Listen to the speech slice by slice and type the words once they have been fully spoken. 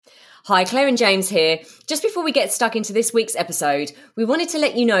Hi, Claire and James here. Just before we get stuck into this week's episode, we wanted to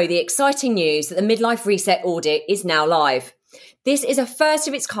let you know the exciting news that the Midlife Reset audit is now live. This is a first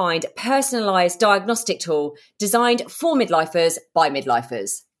of its kind personalised diagnostic tool designed for midlifers by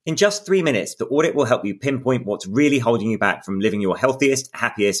midlifers. In just 3 minutes, the audit will help you pinpoint what's really holding you back from living your healthiest,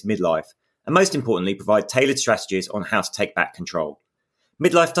 happiest midlife, and most importantly, provide tailored strategies on how to take back control.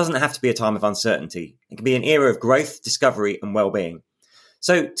 Midlife doesn't have to be a time of uncertainty. It can be an era of growth, discovery, and well-being.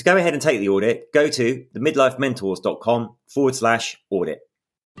 So to go ahead and take the audit, go to themidlifementors.com/audit.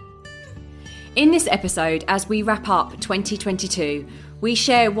 In this episode, as we wrap up 2022, we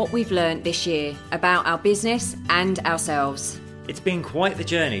share what we've learned this year about our business and ourselves. It's been quite the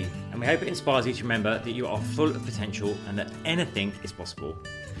journey, and we hope it inspires you to remember that you are full of potential and that anything is possible.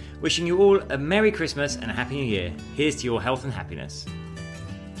 Wishing you all a Merry Christmas and a Happy New Year. Here's to your health and happiness.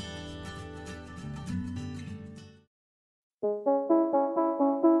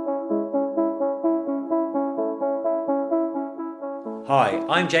 Hi,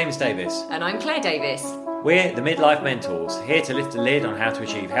 I'm James Davis. And I'm Claire Davis. We're the Midlife Mentors, here to lift the lid on how to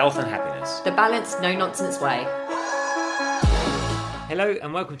achieve health and happiness. The balanced, no-nonsense way. Hello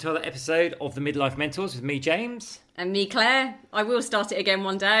and welcome to another episode of the Midlife Mentors with me, James. And me, Claire. I will start it again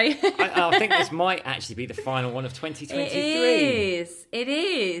one day. I think this might actually be the final one of 2023. It is. It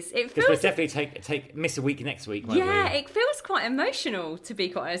Because feels... we'll definitely miss a week next week, won't we? Yeah, it feels quite emotional, to be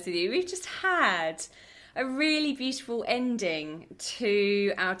quite honest with you. We've just had a really beautiful ending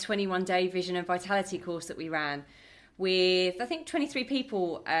to our 21-day Vision and Vitality course that we ran with, I think, 23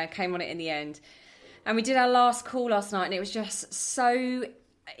 people came on it in the end. And we did our last call last night, and it was just so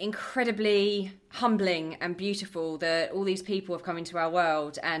incredibly humbling and beautiful that all these people have come into our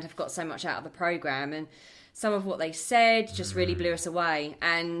world and have got so much out of the programme. And some of what they said just really blew us away.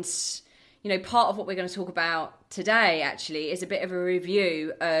 And, you know, part of what we're going to talk about today, actually, is a bit of a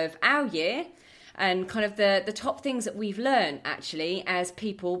review of our year and kind of the top things that we've learned, actually, as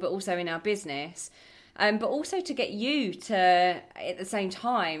people, but also in our business. But also to get you to, at the same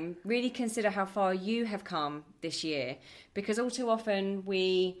time, really consider how far you have come this year. Because all too often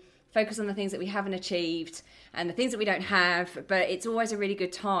we focus on the things that we haven't achieved and the things that we don't have, but it's always a really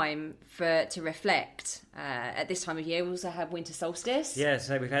good time to reflect. At this time of year, we also have winter solstice. Yeah,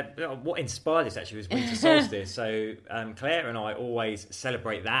 so we've had, what inspired this actually was winter solstice. So Claire and I always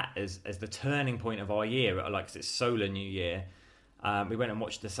celebrate that as the turning point of our year, like 'cause it's solar new year. We went and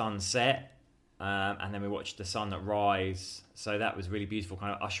watched the sun set. And then we watched the sun rise. So that was really beautiful,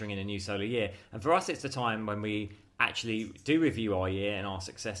 kind of ushering in a new solar year. And for us, it's the time when we actually do review our year and our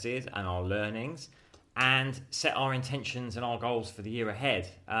successes and our learnings and set our intentions and our goals for the year ahead.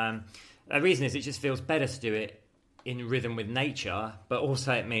 The reason is it just feels better to do it in rhythm with nature, but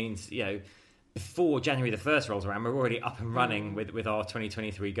also it means, you know, before January the 1st rolls around, we're already up and running with our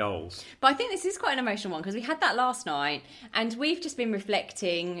 2023 goals. But I think this is quite an emotional one because we had that last night and we've just been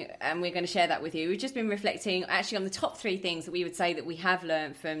reflecting, and we're going to share that with you. We've just been reflecting actually on the top 3 things that we would say that we have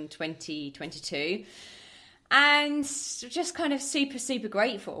learned from 2022. And just kind of super, super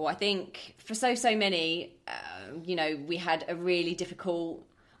grateful. I think for so many, you know, we had a really difficult...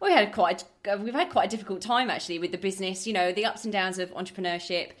 we've had quite a difficult time actually with the business, you know, the ups and downs of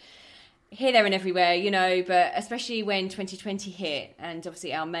entrepreneurship, here, there and everywhere, you know, but especially when 2020 hit and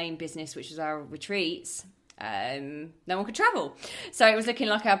obviously our main business, which was our retreats, no one could travel. So it was looking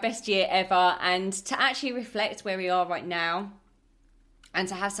like our best year ever. And to actually reflect where we are right now and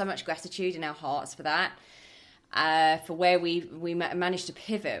to have so much gratitude in our hearts for that, for where we managed to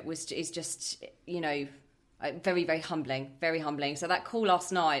pivot is just, you know, very, very humbling, very humbling. So that call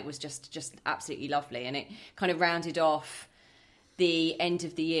last night was just absolutely lovely. And it kind of rounded off the end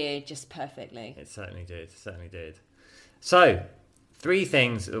of the year just perfectly. It certainly did. So, 3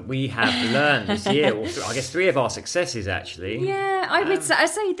 things that we have learned this year, or I guess 3 of our successes actually. Yeah, I'd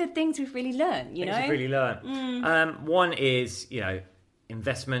say the things we've really learned, you know. We've really learned. One is, you know,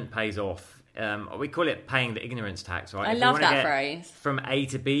 investment pays off. We call it paying the ignorance tax, right? I love that phrase. From A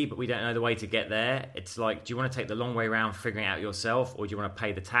to B, but we don't know the way to get there. It's like, do you want to take the long way around figuring it out yourself, or do you want to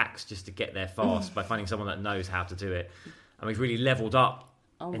pay the tax just to get there fast by finding someone that knows how to do it? And we've really leveled up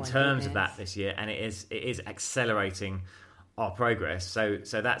in terms of that this year, and it is accelerating our progress. So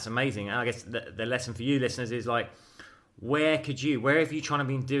that's amazing. And I guess the lesson for you listeners is like, where have you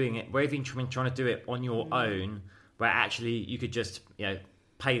been doing it? Where have you been trying to do it on your own, where actually you could just, you know,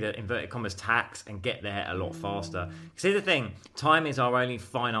 pay the inverted commas tax and get there a lot faster? Because here's the thing, time is our only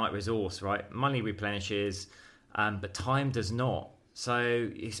finite resource, right? Money replenishes, but time does not. So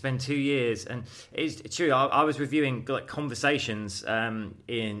you spend 2 years, and it's true. I was reviewing like conversations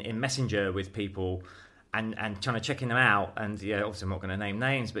in Messenger with people, and trying to checking them out. And yeah, obviously I'm not going to name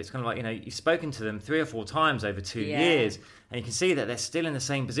names, but it's kind of like, you know, you've spoken to them 3 or 4 times over 2 years, and you can see that they're still in the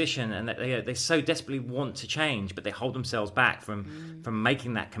same position, and that they so desperately want to change, but they hold themselves back from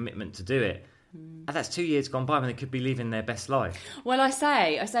making that commitment to do it. And that's 2 years gone by when they could be living their best life. Well, I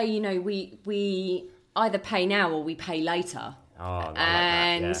say, you know, we either pay now or we pay later. Oh, I like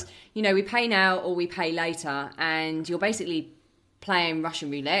and that, yeah. you know, we pay now or we pay later, and you're basically playing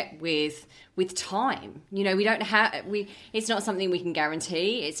Russian roulette with time. You know, it's not something we can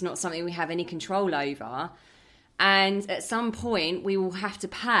guarantee. It's not something we have any control over. And at some point, we will have to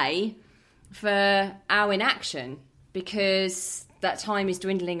pay for our inaction because that time is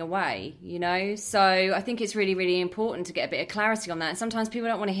dwindling away, you know? So I think it's really, really important to get a bit of clarity on that. And sometimes people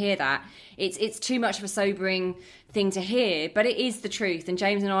don't want to hear that. It's too much of a sobering thing to hear, but it is the truth. And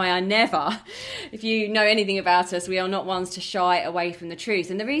James and I are never, if you know anything about us, we are not ones to shy away from the truth.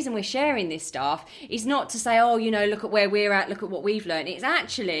 And the reason we're sharing this stuff is not to say, oh, you know, look at where we're at, look at what we've learned. It's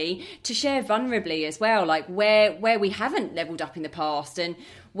actually to share vulnerably as well, like where we haven't leveled up in the past and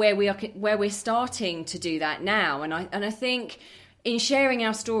where we're starting to do that now. And I think in sharing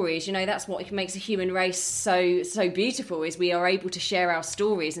our stories, you know, that's what makes a human race so beautiful, is we are able to share our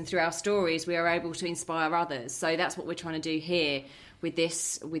stories, and through our stories we are able to inspire others. So that's what we're trying to do here with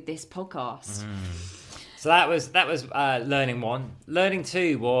this podcast. So that was learning 1. Learning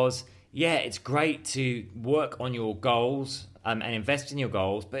 2 was, yeah, it's great to work on your goals and invest in your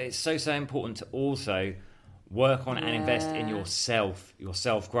goals, but it's so important to also work on and invest in your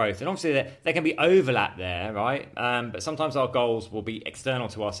self-growth. And obviously there can be overlap there, right? But sometimes our goals will be external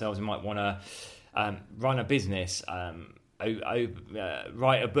to ourselves. We might want to run a business, write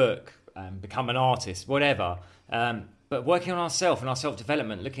a book, become an artist, whatever. But working on ourselves and our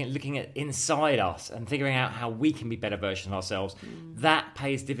self-development, looking at inside us and figuring out how we can be better versions of ourselves, that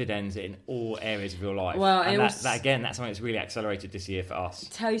pays dividends in all areas of your life. Well, and that's something that's really accelerated this year for us.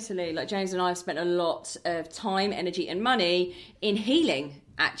 Totally. Like James and I have spent a lot of time, energy and money in healing,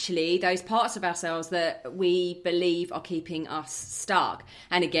 actually, those parts of ourselves that we believe are keeping us stuck.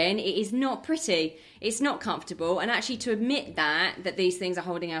 And again, it is not pretty. It's not comfortable. And actually to admit that these things are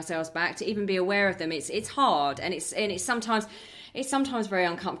holding ourselves back, to even be aware of them, it's hard. And it's sometimes very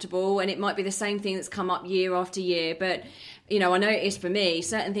uncomfortable, and it might be the same thing that's come up year after year. But, you know, I noticed for me,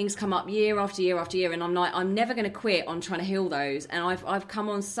 certain things come up year after year after year, and I'm like, I'm never going to quit on trying to heal those. And I've come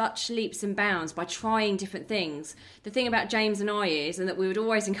on such leaps and bounds by trying different things. The thing about James and I is, and that we would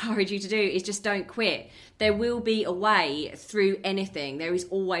always encourage you to do, is just don't quit. There will be a way through anything. There is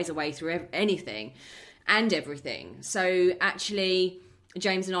always a way through anything and everything. So actually,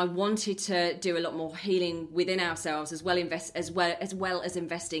 James and I wanted to do a lot more healing within ourselves, as well as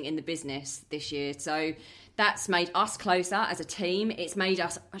investing in the business this year. So that's made us closer as a team. It's made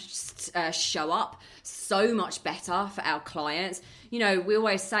us show up so much better for our clients. You know, we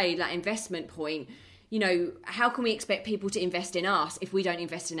always say that investment point, you know, how can we expect people to invest in us if we don't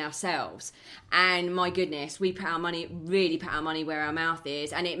invest in ourselves? And my goodness, we really put our money where our mouth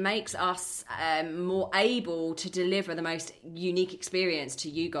is, and it makes us more able to deliver the most unique experience to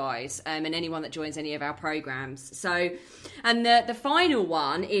you guys and anyone that joins any of our programs. So, and the final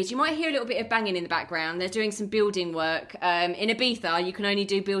one is, you might hear a little bit of banging in the background. They're doing some building work. In Ibiza, you can only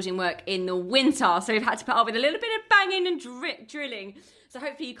do building work in the winter, so we've had to put up with a little bit of banging and drilling. So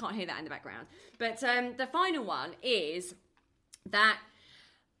hopefully you can't hear that in the background. But the final one is that,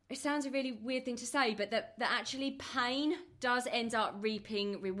 it sounds a really weird thing to say, but that actually pain does end up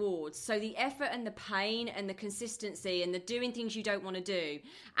reaping rewards. So the effort and the pain and the consistency and the doing things you don't want to do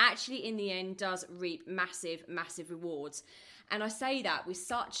actually in the end does reap massive, massive rewards. And I say that with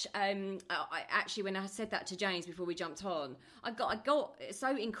such, actually when I said that to James before we jumped on, I got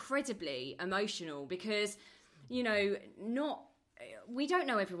so incredibly emotional because, you know, we don't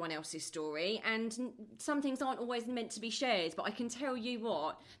know everyone else's story, and some things aren't always meant to be shared. But I can tell you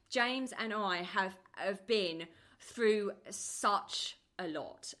what, James and I have been through such a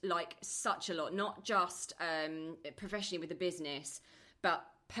lot, not just professionally with the business, but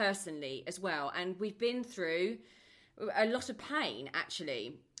personally as well. And we've been through a lot of pain,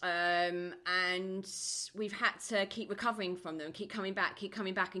 actually. And we've had to keep recovering from them, keep coming back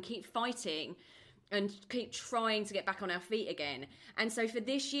and keep fighting and keep trying to get back on our feet again. And so for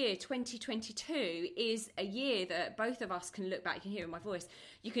this year, 2022 is a year that both of us can look back. You can hear it in my voice.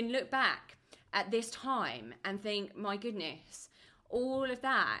 You can look back at this time and think, my goodness, all of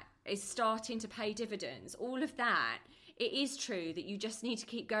that is starting to pay dividends. All of that, it is true that you just need to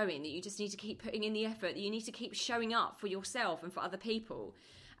keep going, that you just need to keep putting in the effort, that you need to keep showing up for yourself and for other people.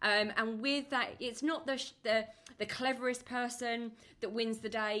 And with that, it's not the cleverest person that wins the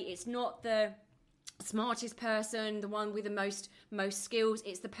day. It's not the smartest person, the one with the most skills.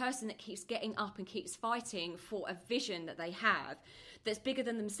 It's the person that keeps getting up and keeps fighting for a vision that they have that's bigger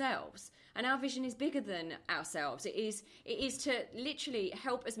than themselves. And our vision is bigger than ourselves. It is to literally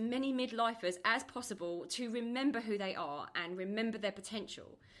help as many midlifers as possible to remember who they are and remember their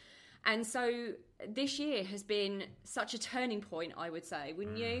potential. And so this year has been such a turning point, I would say,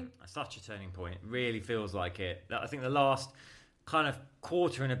 wouldn't you? Such a turning point. It really feels like it. I think the last kind of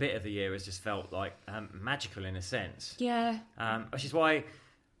quarter and a bit of the year has just felt like magical in a sense. Yeah. Which is why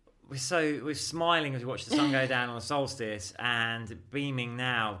we're smiling as we watch the sun go down on the solstice and beaming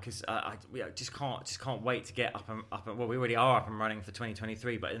now, because we just can't wait to get up and well, we already are up and running for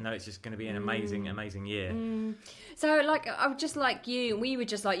 2023, but I know it's just going to be an amazing year. So like I would just like you, and we would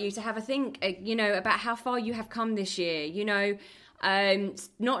just like you to have a think, about how far you have come this year.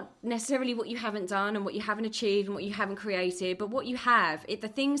 Not necessarily what you haven't done and what you haven't achieved and what you haven't created, but what you have. The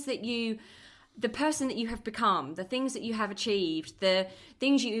things that the person that you have become, the things that you have achieved, the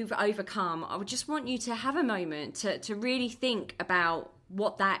things you've overcome. I would just want you to have a moment to really think about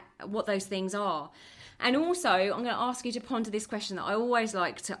what those things are. And also, I'm going to ask you to ponder this question that I always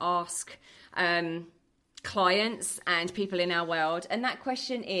like to ask clients and people in our world. And that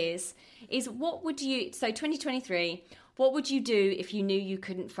question is what would you, so 2023, what would you do if you knew you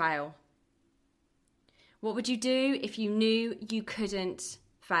couldn't fail? What would you do if you knew you couldn't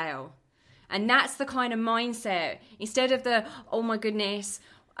fail? And that's the kind of mindset. Instead of the, oh my goodness,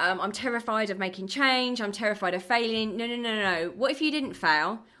 I'm terrified of making change, I'm terrified of failing. No. What if you didn't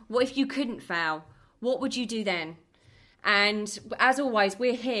fail? What if you couldn't fail? What would you do then? And as always,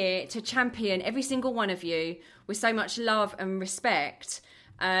 we're here to champion every single one of you with so much love and respect.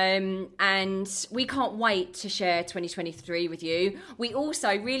 And we can't wait to share 2023 with you. We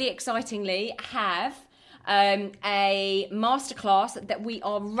also, really excitingly, have a masterclass that we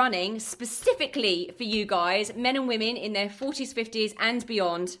are running specifically for you guys, men and women in their 40s, 50s and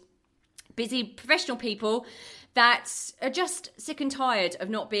beyond, busy professional people that are just sick and tired of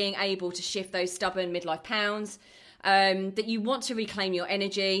not being able to shift those stubborn midlife pounds, that you want to reclaim your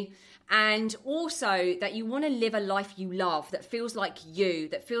energy, and also that you want to live a life you love, that feels like you,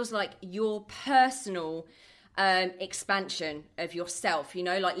 that feels like your personal expansion of yourself,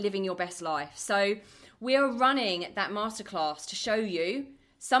 like living your best life. So we are running that masterclass to show you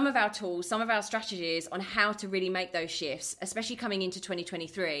some of our tools, some of our strategies on how to really make those shifts, especially coming into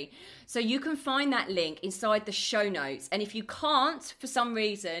 2023. So you can find that link inside the show notes. And if you can't, for some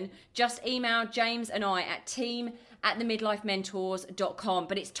reason, just email James and I at team@themidlifementors.com.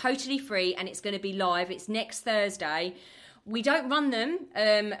 But it's totally free and it's going to be live. It's next Thursday. We don't run them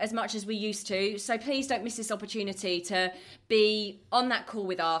as much as we used to. So please don't miss this opportunity to be on that call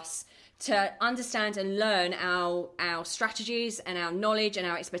with us, to understand and learn our strategies and our knowledge and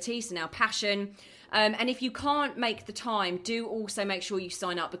our expertise and our passion. And if you can't make the time, do also make sure you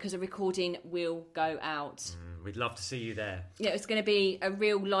sign up, because a recording will go out. We'd love to see you there. Yeah, it's going to be a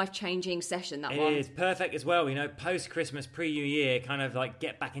real life-changing session, that one. It is perfect as well. Post-Christmas, pre-New Year, kind of like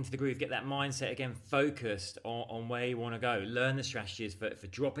get back into the groove, get that mindset again focused on where you want to go. Learn the strategies for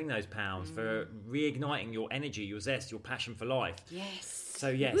dropping those pounds, for reigniting your energy, your zest, your passion for life. Yes. So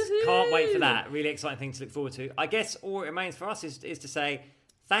yes, Woohoo! Can't wait for that. Really exciting thing to look forward to. I guess all it remains for us is to say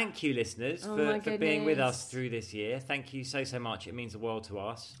thank you, listeners, for being with us through this year. Thank you so much. It means the world to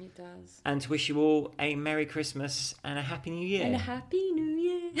us. It does. And to wish you all a Merry Christmas and a Happy New Year. And a Happy New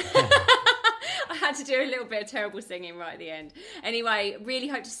Year. I had to do a little bit of terrible singing right at the end. Anyway, really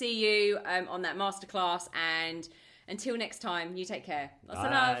hope to see you on that masterclass. And until next time, you take care. Lots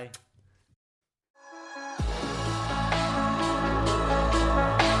of love.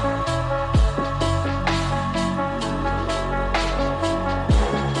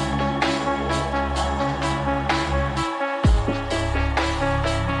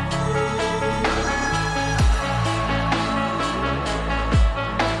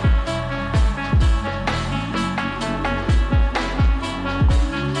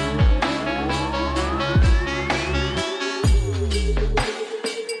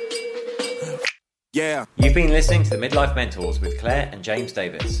 Yeah. You've been listening to the Midlife Mentors with Claire and James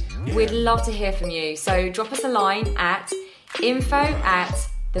Davis. Yeah. We'd love to hear from you. So drop us a line at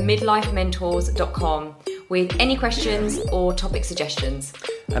info@themidlifementors.com with any questions or topic suggestions.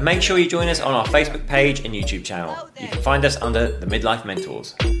 And make sure you join us on our Facebook page and YouTube channel. You can find us under the Midlife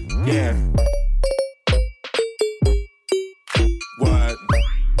Mentors. Yeah. What?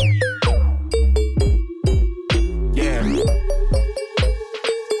 Yeah.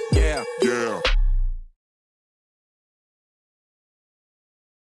 Yeah. Yeah.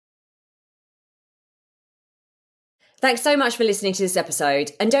 Thanks so much for listening to this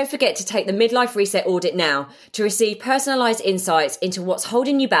episode. And don't forget to take the Midlife Reset Audit now to receive personalised insights into what's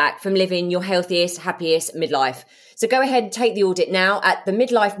holding you back from living your healthiest, happiest midlife. So go ahead and take the audit now at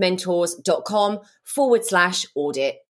themidlifementors.com/audit.